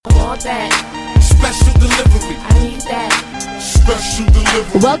want that. Special delivery. I need that. Special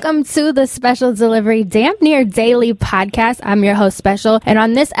delivery. Welcome to the Special Delivery Damn Near Daily podcast. I'm your host, Special, and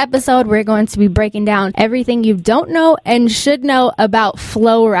on this episode, we're going to be breaking down everything you don't know and should know about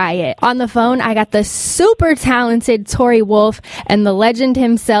Flo Rida. On the phone, I got the super talented Tori Wolf and the legend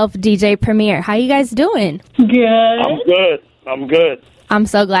himself, DJ Premier. How you guys doing? Good. I'm good. I'm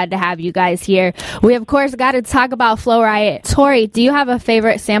so glad to have you guys here. We, of course, got to talk about Flo Rida. Tori, do you have a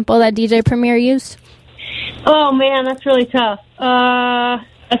favorite sample that DJ Premier used? Oh, man, that's really tough.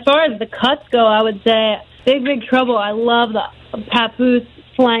 As far as the cuts go, I would say Big Trouble. I love the Papoose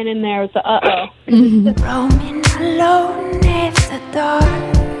line in there with the uh-oh. Roaming alone after dark.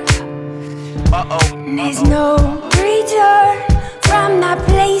 Uh-oh. There's no return from the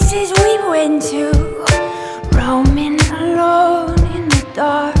places we went to. Roaming alone in the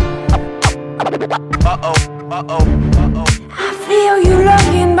dark. I feel you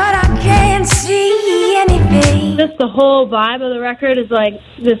looking, but I can't see anything. Just the whole vibe of the record is like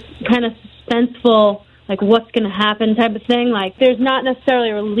this kind of suspenseful, like what's going to happen type of thing. Like there's not necessarily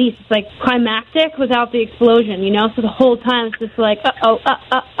a release. It's like climactic without the explosion, you know? So the whole time it's just like,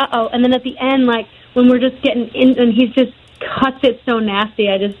 uh-oh. And then at the end, like when we're just getting in, and he's just cuts it so nasty,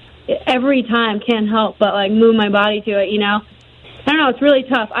 I just, every time can't help but like move my body to it, you know? I don't know, it's really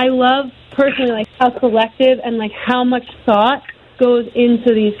tough. I love personally like how selective and like how much thought goes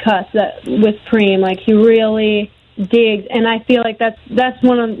into these cuts that with Preem. Like he really digs, and I feel like that's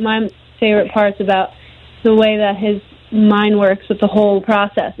one of my favorite parts about the way that his mind works with the whole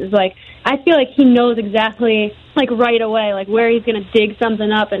process. Is like I feel like he knows exactly like right away like where he's gonna dig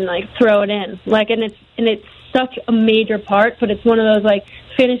something up and like throw it in. Like and it's such a major part, but it's one of those like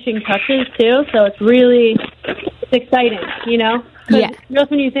finishing touches too. So it's really exciting, you know? Yeah. Just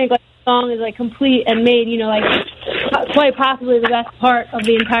when you think like the song is like complete and made, you know, like quite possibly the best part of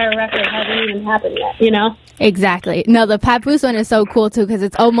the entire record hasn't even happened yet, you know? Exactly. No, the Papoose one is so cool too because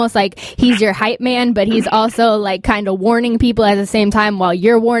it's almost like he's your hype man, but he's also like kind of warning people at the same time while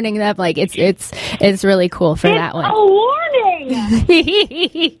you're warning them. Like it's really cool for that one. A warning.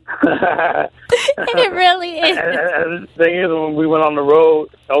 It really is. And the thing is, when we went on the road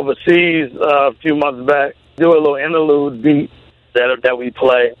overseas a few months back, do a little interlude beat that we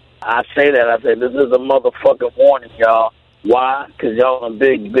play. I say this is a motherfucking warning, y'all. Why? Because y'all in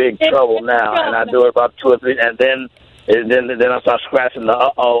big trouble now. And I do it about 2 or 3, and then I start scratching the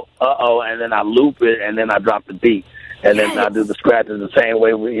uh-oh, and then I loop it, and then I drop the beat. And then I do the scratches the same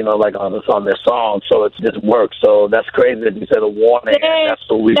way, like on their song. So it just works. So that's crazy that you said a warning, and that's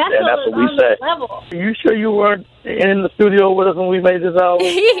what we said. You sure you weren't in the studio with us when we made this album?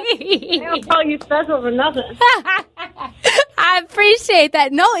 They don't call you special for nothing. I appreciate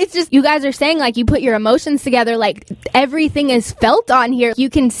that. No, it's just you guys are saying like you put your emotions together, like everything is felt on here. You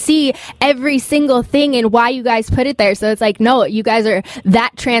can see every single thing and why you guys put it there. So it's like, no, you guys are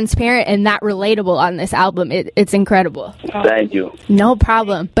that transparent and that relatable on this album. It's incredible. Thank you. No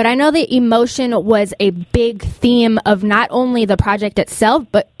problem. But I know that emotion was a big theme of not only the project itself,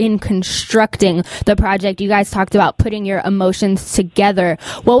 but in constructing the project. You guys talked about putting your emotions together.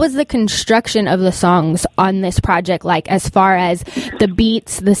 What was the construction of the songs on this project like as far as the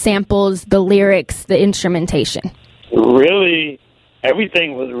beats, the samples, the lyrics, the instrumentation? Really,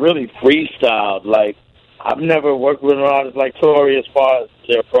 everything was really freestyled. Like, I've never worked with an artist like Tori as far as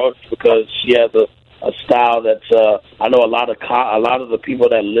their approach because she has a style that's, I know a lot of the people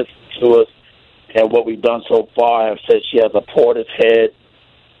that listen to us and what we've done so far have said she has a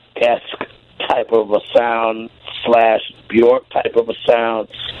Portishead-esque type of a sound / Bjork type of a sound.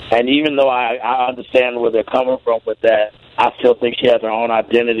 And even though I understand where they're coming from with that, I still think she has her own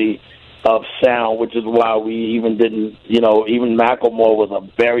identity of sound, which is why we even didn't, even Macklemore was a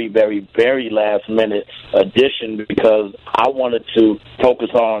very, very, very last-minute addition because I wanted to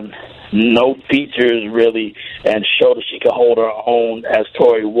focus on no features, really, and show that she could hold her own as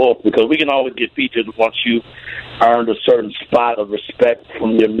Tori Wolf because we can always get features once you've earned a certain spot of respect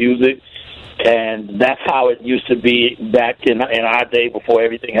from your music. And that's how it used to be back in our day before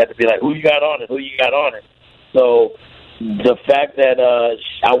everything had to be like, who you got on it? So the fact that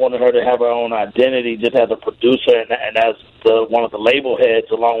I wanted her to have her own identity just as a producer and as one of the label heads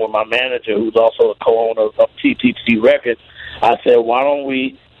along with my manager, who's also a co-owner of TTC Records, I said, why don't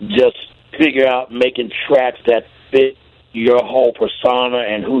we just figure out making tracks that fit your whole persona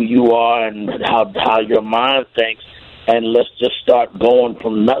and who you are and how your mind thinks, and let's just start going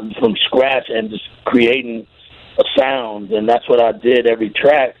from scratch and just creating a sound. And that's what I did every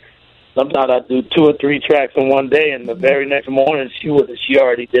track. Sometimes I do 2 or 3 tracks in one day, and the very next morning she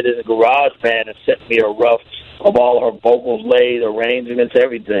already did it in GarageBand and sent me a rough of all her vocals laid, arrangements,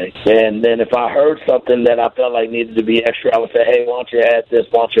 everything. And then if I heard something that I felt like needed to be extra, I would say, hey, why don't you add this,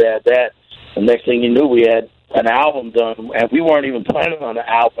 why don't you add that? The next thing you knew, we had an album done, and we weren't even planning on the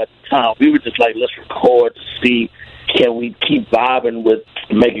album at the time. We were just like, let's record to see, can we keep vibing with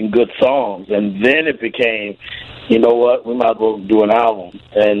making good songs? And then it became, you know what, we might as well do an album.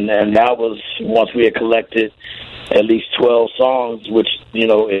 And that was once we had collected at least 12 songs, which, you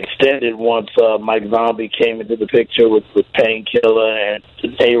know, extended once Mike Zombie came into the picture with Painkiller and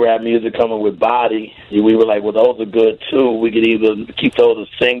A-Rap Music coming with Body. We were like, well, those are good, too. We could either keep those as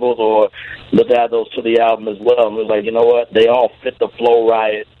singles or let's add those to the album as well. And we were like, you know what, they all fit the Flow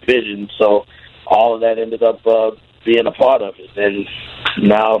Riot vision. So all of that ended up being a part of it. And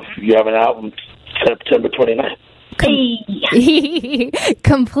now you have an album September 29th.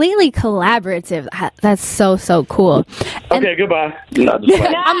 Completely collaborative. That's so cool. And okay, goodbye.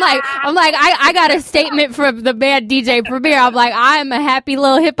 I'm like, I got a statement from the band DJ Premier. I'm like, I'm a happy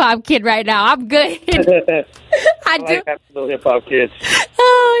little hip hop kid right now. I'm good. I do. Like happy little hip hop kids.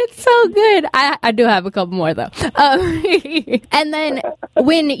 Oh, it's so good. I do have a couple more though. And then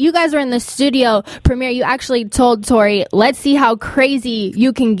when you guys were in the studio, Premier, you actually told Tori, let's see how crazy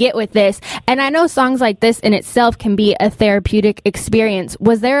you can get with this. And I know songs like this in itself can be a therapeutic experience.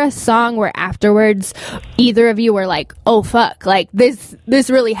 Was there a song where afterwards either of you were like, oh fuck, like this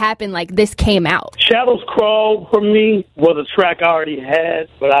really happened, like this came out? Shadows Crawl for me was a track I already had,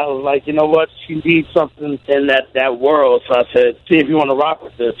 but I was like, you know what, she needs something in that world. So I said, see if you want to rock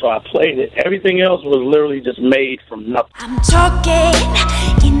with this. So I played it. Everything else was literally just made from nothing. I'm talking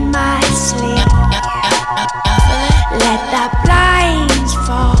in my sleep. Let the blinds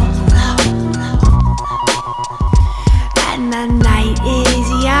fall, and the night is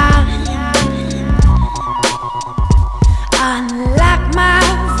young. Unlock my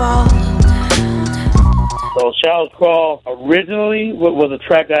vault. So Shadows Crawl originally was a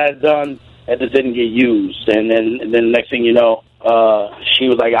track I had done that just didn't get used. And then next thing you know, she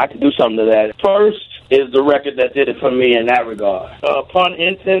was like, I can do something to that. First is the record that did it for me in that regard. Pun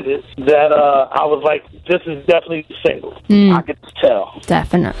intended, that I was like, this is definitely a single. I could tell.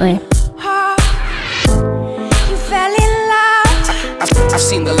 Definitely. Oh, you fell in love. I've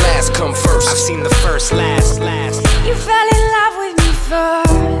seen the last come first. I've seen the first last. You fell in love with me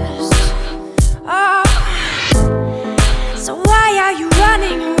first. Oh, so why are you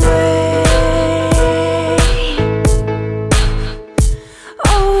running away?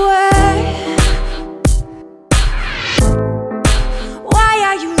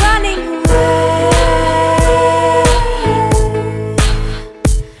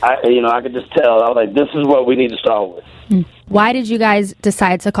 I could just tell. I was like, this is what we need to start with. Why did you guys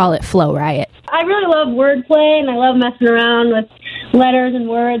decide to call it Flow Riot? I really love wordplay, and I love messing around with letters and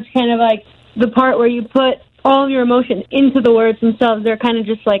words, kind of like the part where you put all of your emotion into the words themselves. They're kind of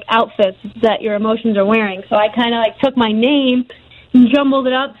just like outfits that your emotions are wearing. So I kind of like took my name and jumbled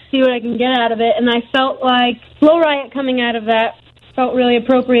it up to see what I can get out of it, and I felt like Flow Riot coming out of that felt really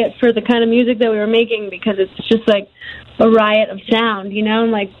appropriate for the kind of music that we were making, because it's just like a riot of sound, you know,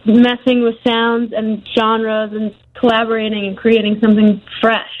 and like messing with sounds and genres and collaborating and creating something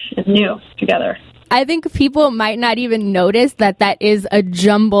fresh and new together. I think people might not even notice that is a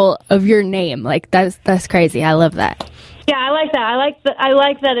jumble of your name. Like that's crazy. I love that. Yeah, I like that. I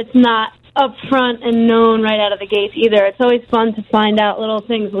like that it's not up front and known right out of the gates either. It's always fun to find out little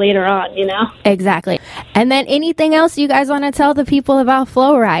things later on, you know? Exactly. And then anything else you guys want to tell the people about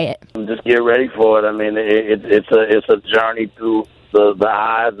Flow Riot? Just get ready for it. I mean, it's a journey through the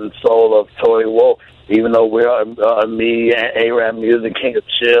eyes and soul of Tori Wolf. Even though we're me and A-Rap Music, King of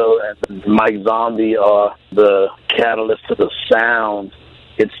Chill, and Mike Zombie are the catalyst to the sound,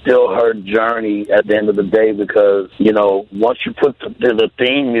 it's still her journey at the end of the day, because, you know, once you put the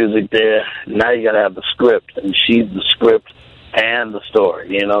theme music there, now you got to have the script, and she's the script and the story,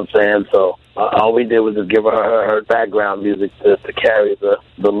 you know what I'm saying? So all we did was just give her background music to carry the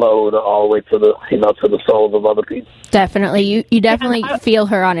load all the way to the souls of other people. Definitely. You definitely feel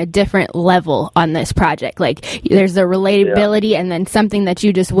her on a different level on this project. Like, there's a relatability and then something that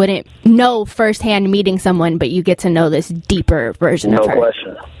you just wouldn't know firsthand meeting someone, but you get to know this deeper version of her. No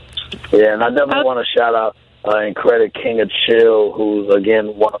question. Yeah, and I definitely want to shout out and credit King of Chill, who's, again,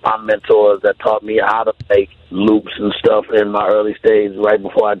 one of my mentors that taught me how to make loops and stuff in my early stage right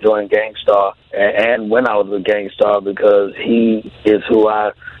before I joined Gang Starr and when I was with Gang Starr, because he is who I,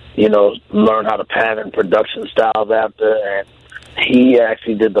 learned how to pattern production styles after, and he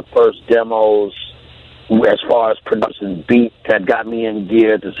actually did the first demos as far as production beat that got me in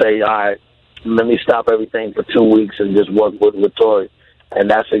gear to say, all right, let me stop everything for 2 weeks and just work with Tori. And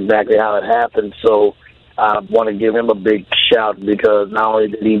that's exactly how it happened. So I want to give him a big shout because not only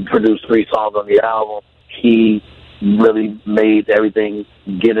did he produce 3 songs on the album, he really made everything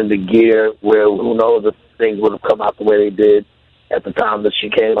get into gear where who knows if things would have come out the way they did at the time that she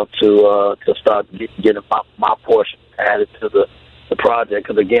came up to start getting my portion added to the project.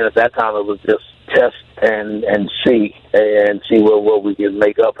 Because again, at that time it was just test and see what we can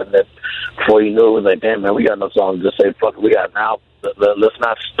make up, and then before you knew it was like, damn man, we got no songs. Just say fuck it, we got an album. Let's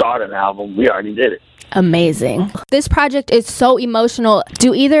not start an album. We already did it. Amazing. This project is so emotional.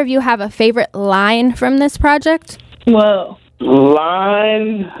 Do either of you have a favorite line from this project? Whoa.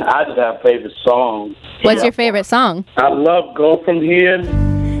 Line? I just have favorite songs. What's your favorite song? I love Go From Here.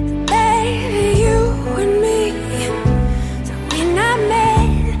 Baby, you and me, so we're not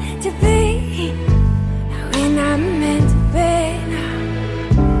meant to be. We're not meant to be.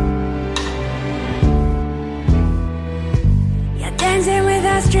 You're dancing with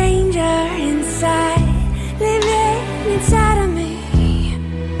a stranger inside, living inside of me.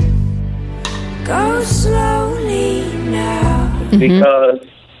 Go slowly now. Because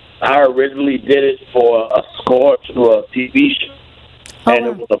I originally did it for a score to a TV show, and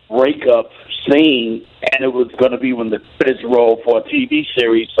it was a breakup scene, and it was going to be when the credits rolled for a TV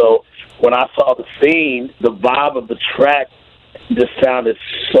series. So when I saw the scene, the vibe of the track just sounded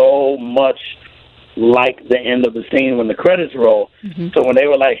so much like the end of the scene when the credits roll. So when they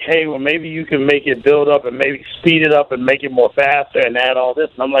were like, hey, well, maybe you can make it build up and maybe speed it up and make it more faster and add all this.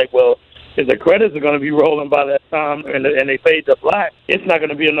 And I'm like, well, if the credits are going to be rolling by that time and they fade to black, it's not going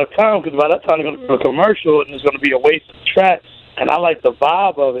to be enough time because by that time they're going to do a commercial and it's going to be a waste of tracks. And I like the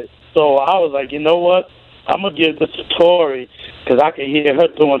vibe of it. So I was like, you know what? I'm going to give this to Tori because I can hear her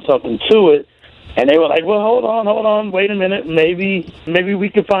doing something to it. And they were like, well, hold on, wait a minute. Maybe we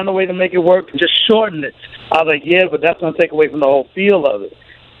can find a way to make it work and just shorten it. I was like, yeah, but that's going to take away from the whole feel of it.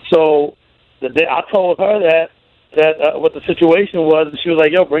 So I told her that what the situation was, and she was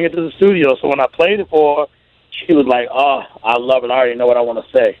like, yo, bring it to the studio. So when I played it for her, she was like, oh, I love it. I already know what I want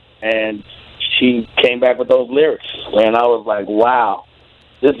to say. And she came back with those lyrics. And I was like, wow,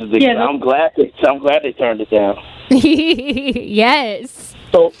 this is I'm glad they turned it down. Yes.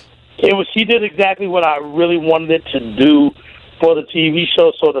 So she did exactly what I really wanted it to do for the TV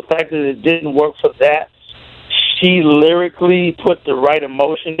show. So the fact that it didn't work for that, she lyrically put the right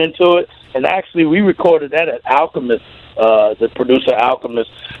emotion into it. And actually, we recorded that at Alchemist, the producer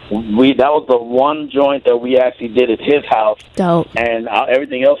Alchemist. That was the one joint that we actually did at his house. Dope. And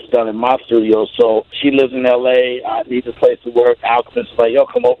everything else was done in my studio. So she lives in L.A. I need a place to work. Alchemist was like, yo,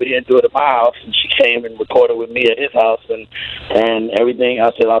 come over here and do it at my house. And she came and recorded with me at his house. And everything,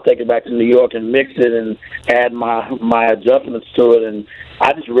 I said, I'll take it back to New York and mix it and add my adjustments to it. And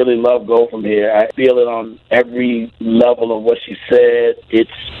I just really love Go From Here. I feel it on every level of what she said.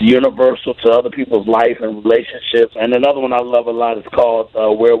 It's universal to other people's life and relationships. And another one I love a lot is called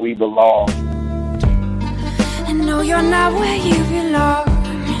Where We Belong. I know you're not where you belong,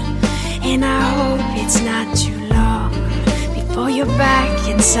 and I hope it's not too long before you're back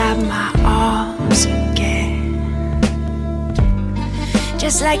inside my arms again.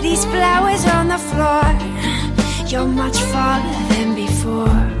 Just like these flowers on the floor, you're much farther than before,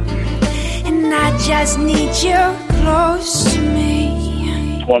 and I just need you close to me.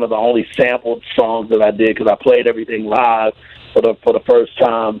 It's one of the only sampled songs that I did because I played everything live for the first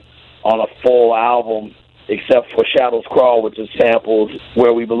time on a full album, except for Shadows Crawl, which is samples.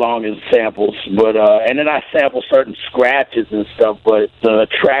 Where We Belong is samples. But and then I sample certain scratches and stuff, but the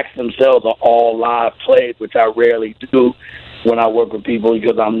tracks themselves are all live played, which I rarely do when I work with people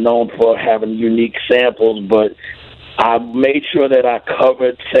because I'm known for having unique samples. But I made sure that I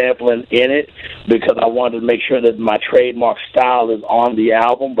covered sampling in it because I wanted to make sure that my trademark style is on the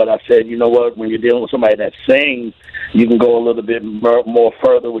album. But I said, you know what, when you're dealing with somebody that sings, you can go a little bit more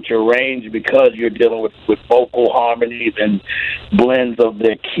further with your range because you're dealing with vocal harmonies and blends of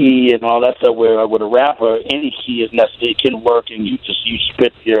their key and all that stuff, where with a rapper, any key is necessary, can work, and you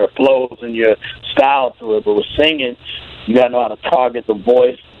spit your flows and your style to it. But with singing, you got to know how to target the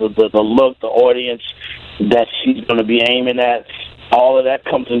voice, the look, the audience that she's going to be aiming at. All of that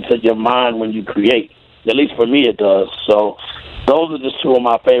comes into your mind when you create. At least for me, it does. So those are just two of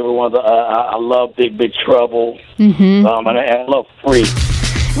my favorite ones. I love Big Big Trouble, and I love Free.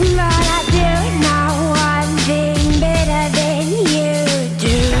 But I do know one thing better than you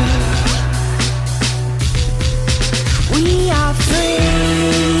do. We are free.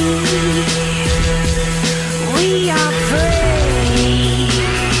 We are free.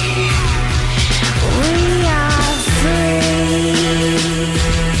 We are free.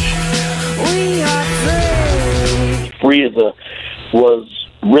 We are free. Free was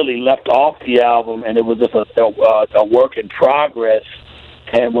really really left off the album, and it was just a work in progress.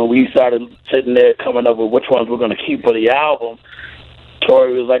 And when we started sitting there coming up with which ones we're going to keep for the album,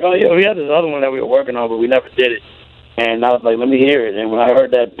 Tori was like, "Oh yeah, we had this other one that we were working on, but we never did it." And I was like, "Let me hear it." And when I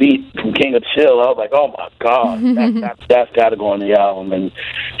heard that beat from King of Chill, I was like, "Oh my God, that's got to go on the album." And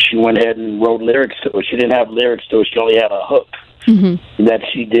she went ahead and wrote lyrics to it. She didn't have lyrics to it; she only had a hook that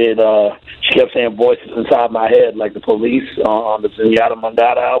she did. She kept saying "voices inside my head" like the Police on the Zenyatta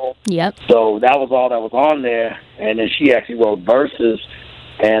Mondatta album. Yep. So that was all that was on there, and then she actually wrote verses.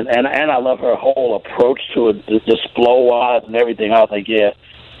 And I love her whole approach to it, just flow-wise and everything. I was like, yeah,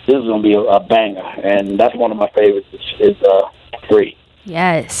 this is going to be a banger. And that's one of my favorites is Free.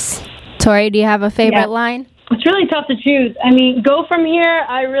 Yes. Tori, do you have a favorite line? It's really tough to choose. I mean, Go From Here,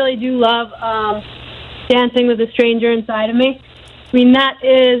 I really do love Dancing with a Stranger Inside of Me. I mean, that's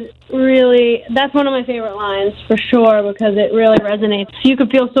one of my favorite lines for sure because it really resonates. You could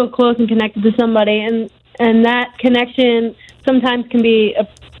feel so close and connected to somebody, and that connection sometimes can be a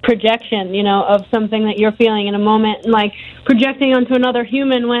projection, of something that you're feeling in a moment, and like projecting onto another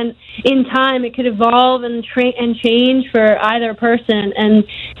human when in time it could evolve and change for either person, and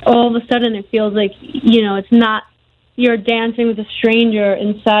all of a sudden it feels like, it's not, you're dancing with a stranger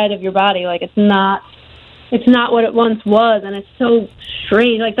inside of your body. Like it's not what it once was, and it's so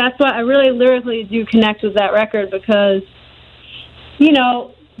strange. Like that's why I really lyrically do connect with that record because,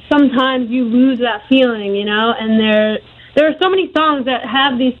 sometimes you lose that feeling, and there are so many songs that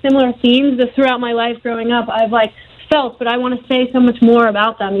have these similar themes that throughout my life growing up I've felt, but I want to say so much more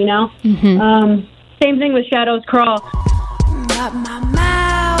about them, Same thing with Shadows Crawl. But my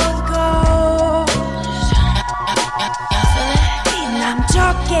mouth goes, and I'm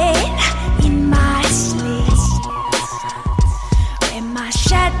talking in my sleep, when my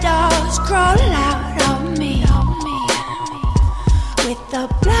shadows crawl out of me, with the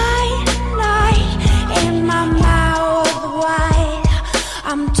blind light in my mouth wide,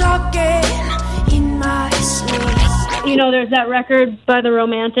 I'm talking in my sleep. There's that record by the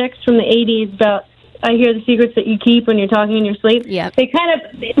Romantics from the 80s about I hear the secrets that you keep when you're talking in your sleep. Yep. They kind of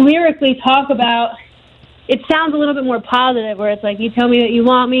lyrically talk about, it sounds a little bit more positive, where it's like, you tell me that you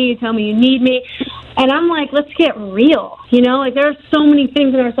want me, you tell me you need me. And I'm like, let's get real. There are so many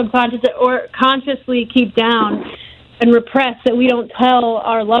things in our subconscious that or consciously keep down and repress that we don't tell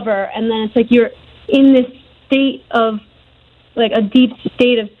our lover. And then it's like you're in this state of, a deep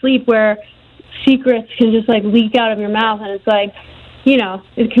state of sleep where secrets can just, leak out of your mouth. And it's like,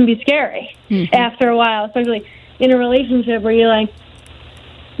 it can be scary after a while, especially in a relationship where you're like,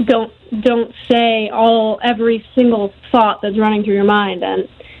 don't say every single thought that's running through your mind. And,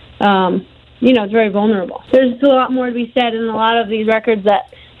 it's very vulnerable. There's a lot more to be said in a lot of these records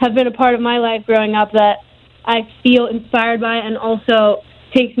that have been a part of my life growing up that I feel inspired by and also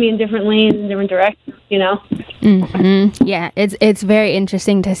takes me in different lanes and different directions, Yeah, it's very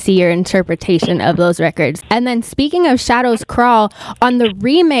interesting to see your interpretation of those records. And then speaking of Shadows Crawl, on the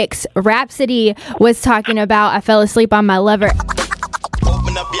remix, Rhapsody was talking about I Fell Asleep on My Lover.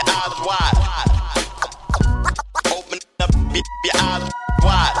 Open up your eyes wide. Open up your eyes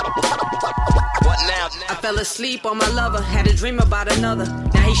wide. What now? I fell asleep on my lover, had a dream about another.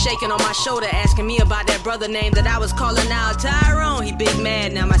 Now he's shaking on my shoulder, asking me about that brother name that I was calling out. Tyrone, he big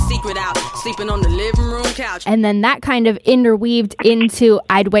mad, now my secret out, sleeping on the living room couch. And then that kind of interweaved into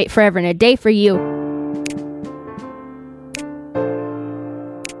I'd Wait Forever and a Day for You.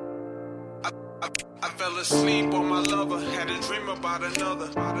 I fell asleep on my lover, had a dream about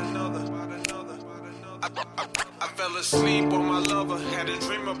another. I fell asleep on my lover, had a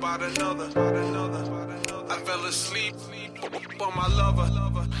dream about another. I fell asleep on my lover,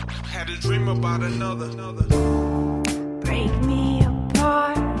 had a dream about another. Break me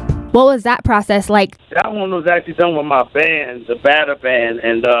apart. What was that process like? That one was actually done with my band, the Batter Band,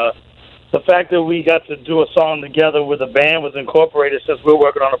 and the fact that we got to do a song together with the band was incorporated since we're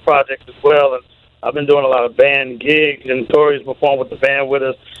working on a project as well. And I've been doing a lot of band gigs, and Tori's performed with the band with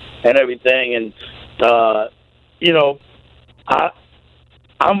us and everything. And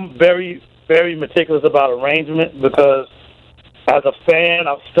I'm very, very meticulous about arrangement because as a fan,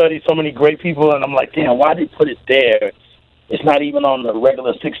 I've studied so many great people, and I'm like, damn, why did they put it there? It's not even on the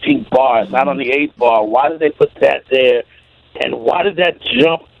regular 16th bar. It's not on the 8th bar. Why did they put that there? And why did that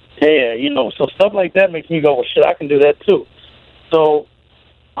jump there? So stuff like that makes me go, well, shit, I can do that too. So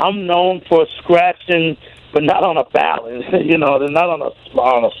I'm known for scratching, but not on a ballad. They're not on a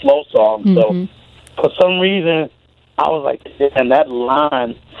slow song. Mm-hmm. So for some reason, I was like, and that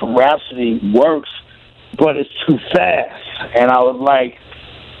line from Rhapsody works, but it's too fast. And I was like,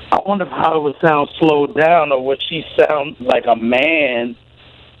 I wonder how it would sound slowed down, or would she sound like a man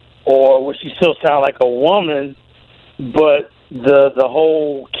or will she still sound like a woman? But the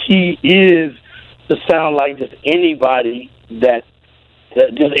whole key is to sound like just anybody that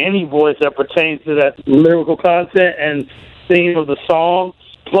just any voice that pertains to that lyrical content and theme of the song.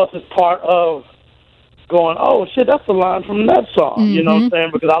 Plus, it's part of going, oh shit, that's a line from that song. Mm-hmm. You know what I'm saying?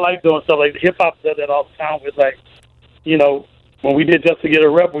 Because I like doing stuff like hip hop does that all the time. With like, you know, when we did Just to Get a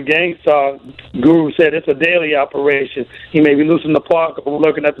Rep with Gang Starr, Guru said it's a daily operation. He may be loose in the park or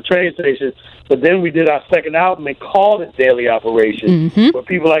looking at the train station. But then we did our second album and called it Daily Operation. Mm-hmm. Where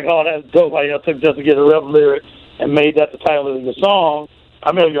people like, oh, that's dope. Like, y'all took Just to Get a Rep lyric and made that the title of your song.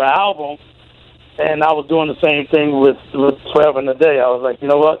 I mean, your album. And I was doing the same thing with Forever and a Day. I was like, you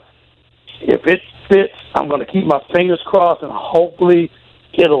know what? If it fits, I'm going to keep my fingers crossed, and hopefully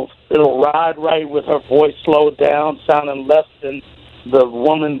it'll ride right with her voice slowed down, sounding less than the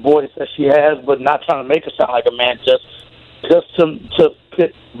woman voice that she has, but not trying to make her sound like a man, just to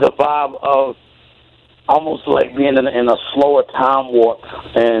fit the vibe of almost like being in a slower time warp.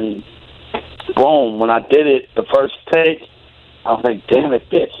 And boom, when I did it the first take, I was like, damn, it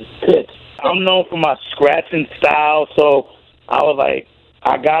fits. I'm known for my scratching style, so I was like,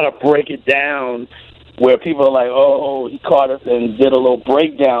 I got to break it down where people are like, oh, he caught it and did a little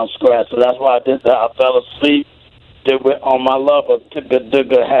breakdown scratch. So that's why I did that. I fell asleep, did with On My Lover,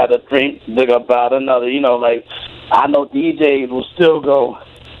 Digga Had a Drink, Digga About Another. You know, like, I know DJs will still go,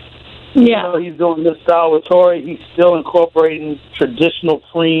 yeah. You know, he's doing this style with Tory. He's still incorporating traditional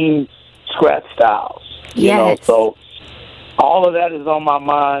clean scratch styles. You know, so all of that is on my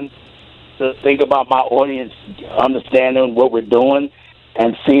mind to think about my audience understanding what we're doing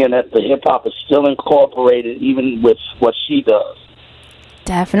and seeing that the hip-hop is still incorporated even with what she does.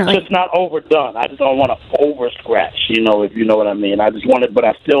 Definitely. It's not overdone. I just don't want to over-scratch, you know, if you know what I mean. I just want it, but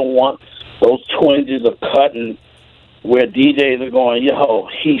I still want those twinges of cutting where DJs are going, yo,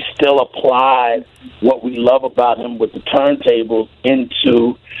 he still applied what we love about him with the turntables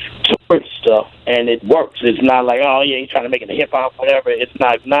into Tory stuff, and it works. It's not like, oh, yeah, he's trying to make it a hip-hop, whatever. It's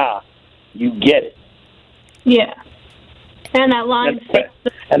not, nah. You get it. Yeah. And that line.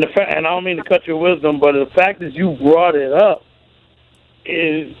 And I don't mean to cut your wisdom, but the fact that you brought it up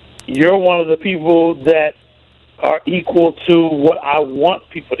is you're one of the people that are equal to what I want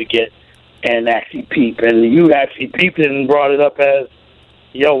people to get and actually peep. And you actually peeped it and brought it up as,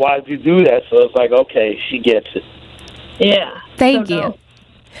 yo, why did you do that? So it's like, okay, she gets it. Yeah. Thank you.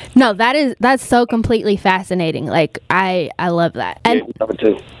 No, that's so completely fascinating. Like, I love that. And yeah, number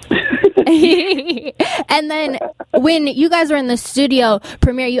two. And then when you guys were in the studio,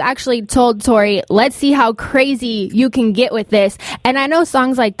 Premier, you actually told Tory, let's see how crazy you can get with this. And I know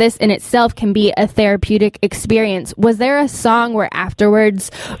songs like this in itself can be a therapeutic experience. Was there a song where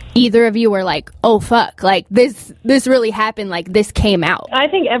afterwards either of you were like, oh fuck, like this really happened, like this came out? I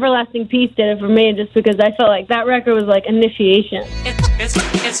think Everlasting Peace did it for me, just because I felt like that record was like initiation.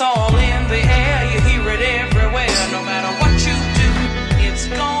 It's all in the air, you hear it everywhere, no matter what you do, it's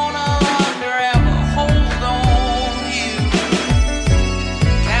gonna grab a hold on you.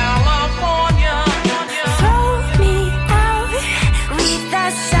 California, Fold me out with the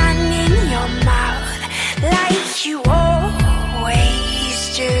sun in your mouth, like you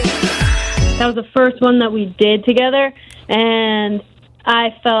always do. That was the first one that we did together, and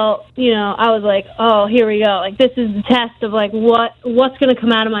I felt, you know, I was like, oh, here we go. Like, this is the test of, like, what's going to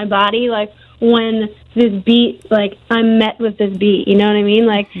come out of my body, like, when this beat, like, I'm met with this beat, you know what I mean?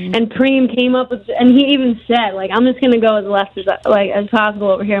 Like, and Preem came up with, and he even said, like, I'm just going to go as left as possible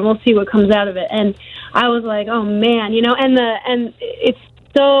over here, and we'll see what comes out of it. And I was like, oh, man, you know, and it's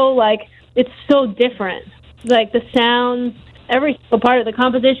so, like, it's so different. Like, the sounds, every single part of the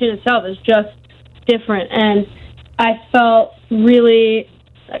composition itself is just different, and I felt really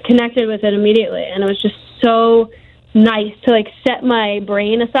connected with it immediately, and it was just so nice to like set my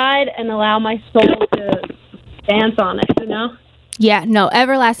brain aside and allow my soul to dance on it, you know? Yeah, no,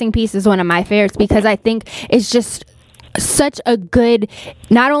 Everlasting Peace is one of my favorites because I think it's just such a good,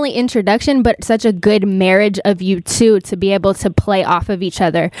 not only introduction, but such a good marriage of you two to be able to play off of each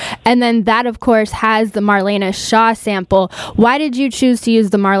other. And then that, of course, has the Marlena Shaw sample. Why did you choose to use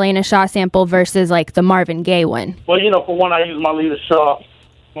the Marlena Shaw sample versus like the Marvin Gaye one? Well, you know, for one, I used Marlena Shaw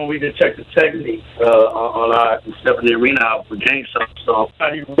when we did Check the Technique on our Step in the Arena album for Gang Starr. So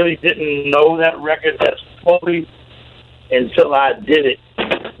I really didn't know that record as fully until I did it,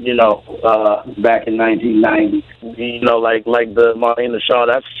 you know, back in 1990. You know, like the Marlena Shaw,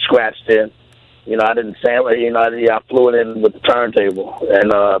 that's scratched in. You know, I didn't sample it. You know, I flew it in with the turntable.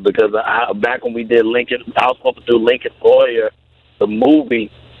 And because back when we did Lincoln, I was supposed to do Lincoln Lawyer, the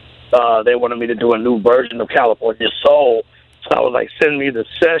movie. They wanted me to do a new version of California Soul. So I was like, send me the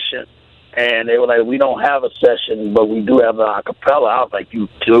session. And they were like, we don't have a session, but we do have an acapella. I was like, you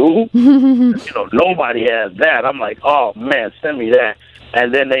do? Nobody has that. I'm like, oh, man, send me that.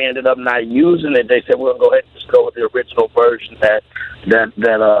 And then they ended up not using it. They said, we're going to go ahead and just go with the original version that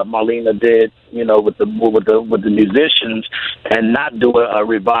Marlena did, with the musicians, and not do a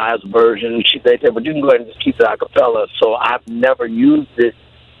revised version. They said, but you can go ahead and just keep the acapella. So I've never used it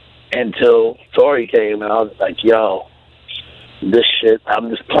until Tori came, and I was like, yo, this shit, I'm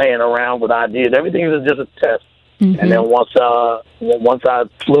just playing around with ideas. Everything is just a test. Mm-hmm. And then once I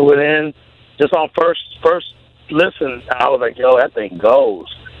flew it in, just on first listen, I was like, yo, that thing goes.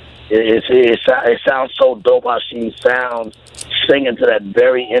 It sounds so dope how she sounds singing to that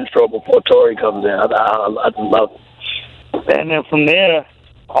very intro before Tori comes in. I just love it. And then from there,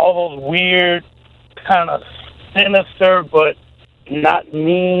 all those weird, kind of sinister but not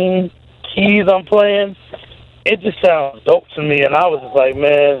mean keys I'm playing, it just sounds dope to me. And I was just like,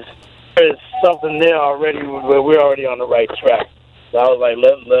 man, there's something there already where we're already on the right track. So I was like,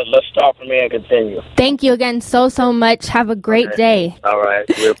 let's start from here and continue. Thank you again so much. Have a great day. All right.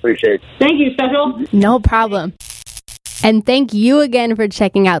 We appreciate it. Thank you, Special. No problem. And thank you again for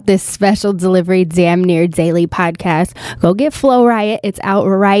checking out this Special Delivery Damn Near Daily podcast. Go get Flow Riot. It's out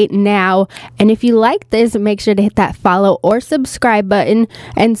right now. And if you like this, make sure to hit that follow or subscribe button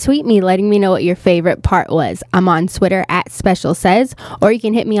and tweet me letting me know what your favorite part was. I'm on Twitter at Special Says, or you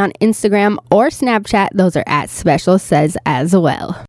can hit me on Instagram or Snapchat. Those are at Special Says as well.